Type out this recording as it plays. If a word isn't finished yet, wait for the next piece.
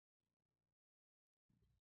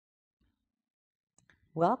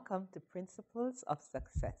Welcome to Principles of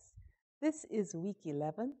Success. This is week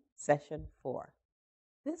 11, session 4.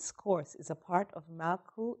 This course is a part of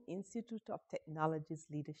Malku Institute of Technology's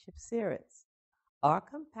Leadership Series. Our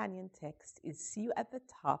companion text is See You at the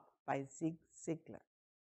Top by Zig Ziglar.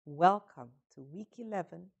 Welcome to week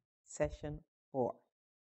 11, session 4.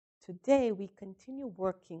 Today we continue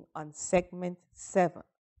working on segment 7,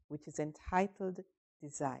 which is entitled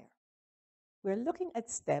Desire. We're looking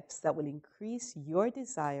at steps that will increase your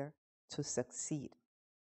desire to succeed.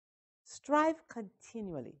 Strive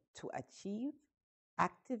continually to achieve,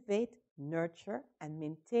 activate, nurture, and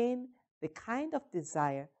maintain the kind of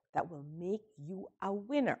desire that will make you a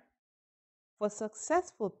winner. For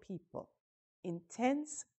successful people,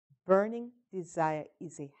 intense, burning desire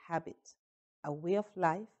is a habit, a way of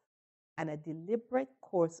life, and a deliberate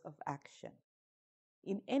course of action.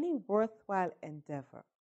 In any worthwhile endeavor,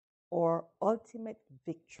 or ultimate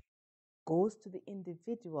victory goes to the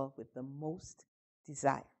individual with the most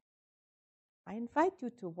desire. I invite you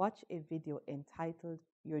to watch a video entitled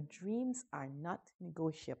Your Dreams Are Not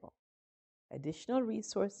Negotiable. Additional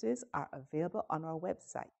resources are available on our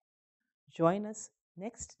website. Join us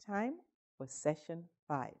next time for session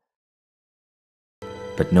 5.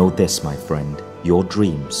 But know this, my friend, your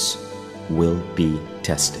dreams will be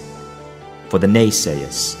tested. For the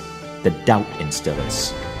naysayers, the doubt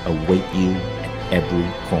instillers, await you at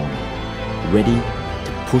every corner, ready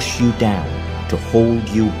to push you down, to hold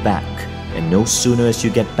you back, and no sooner as you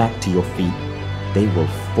get back to your feet, they will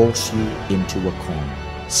force you into a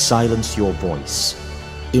corner, silence your voice.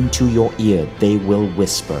 Into your ear they will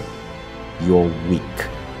whisper, "You're weak.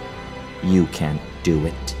 You can't do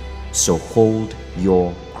it." So hold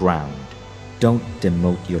your ground. Don't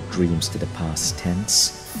demote your dreams to the past tense.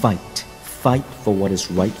 Fight. Fight for what is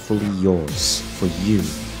rightfully yours, for you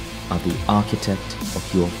are the architect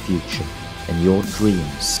of your future, and your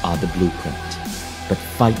dreams are the blueprint. But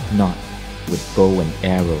fight not with bow and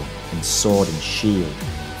arrow and sword and shield.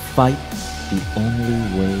 Fight the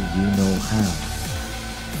only way you know how.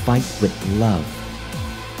 Fight with love,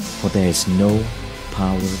 for there is no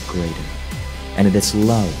power greater, and it is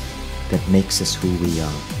love that makes us who we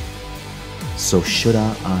are. So should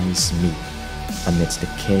our eyes meet amidst the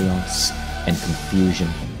chaos and confusion,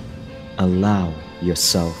 allow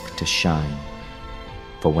yourself to shine.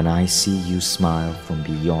 For when I see you smile from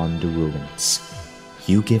beyond the ruins,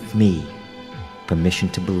 you give me permission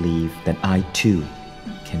to believe that I too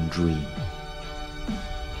can dream.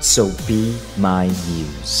 So be my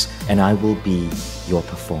muse, and I will be your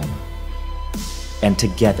performer. And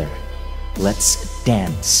together, let's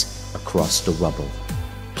dance across the rubble,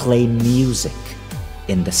 play music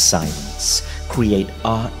in the silence, create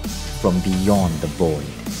art from beyond the void,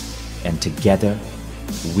 and together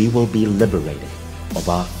we will be liberated of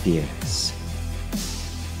our fears.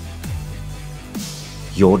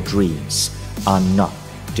 Your dreams are not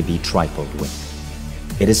to be trifled with.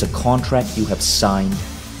 It is a contract you have signed,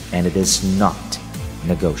 and it is not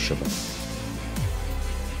negotiable.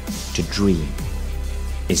 To dream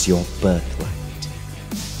is your birthright.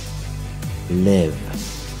 Live,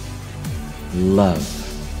 love,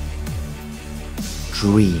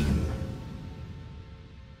 dream.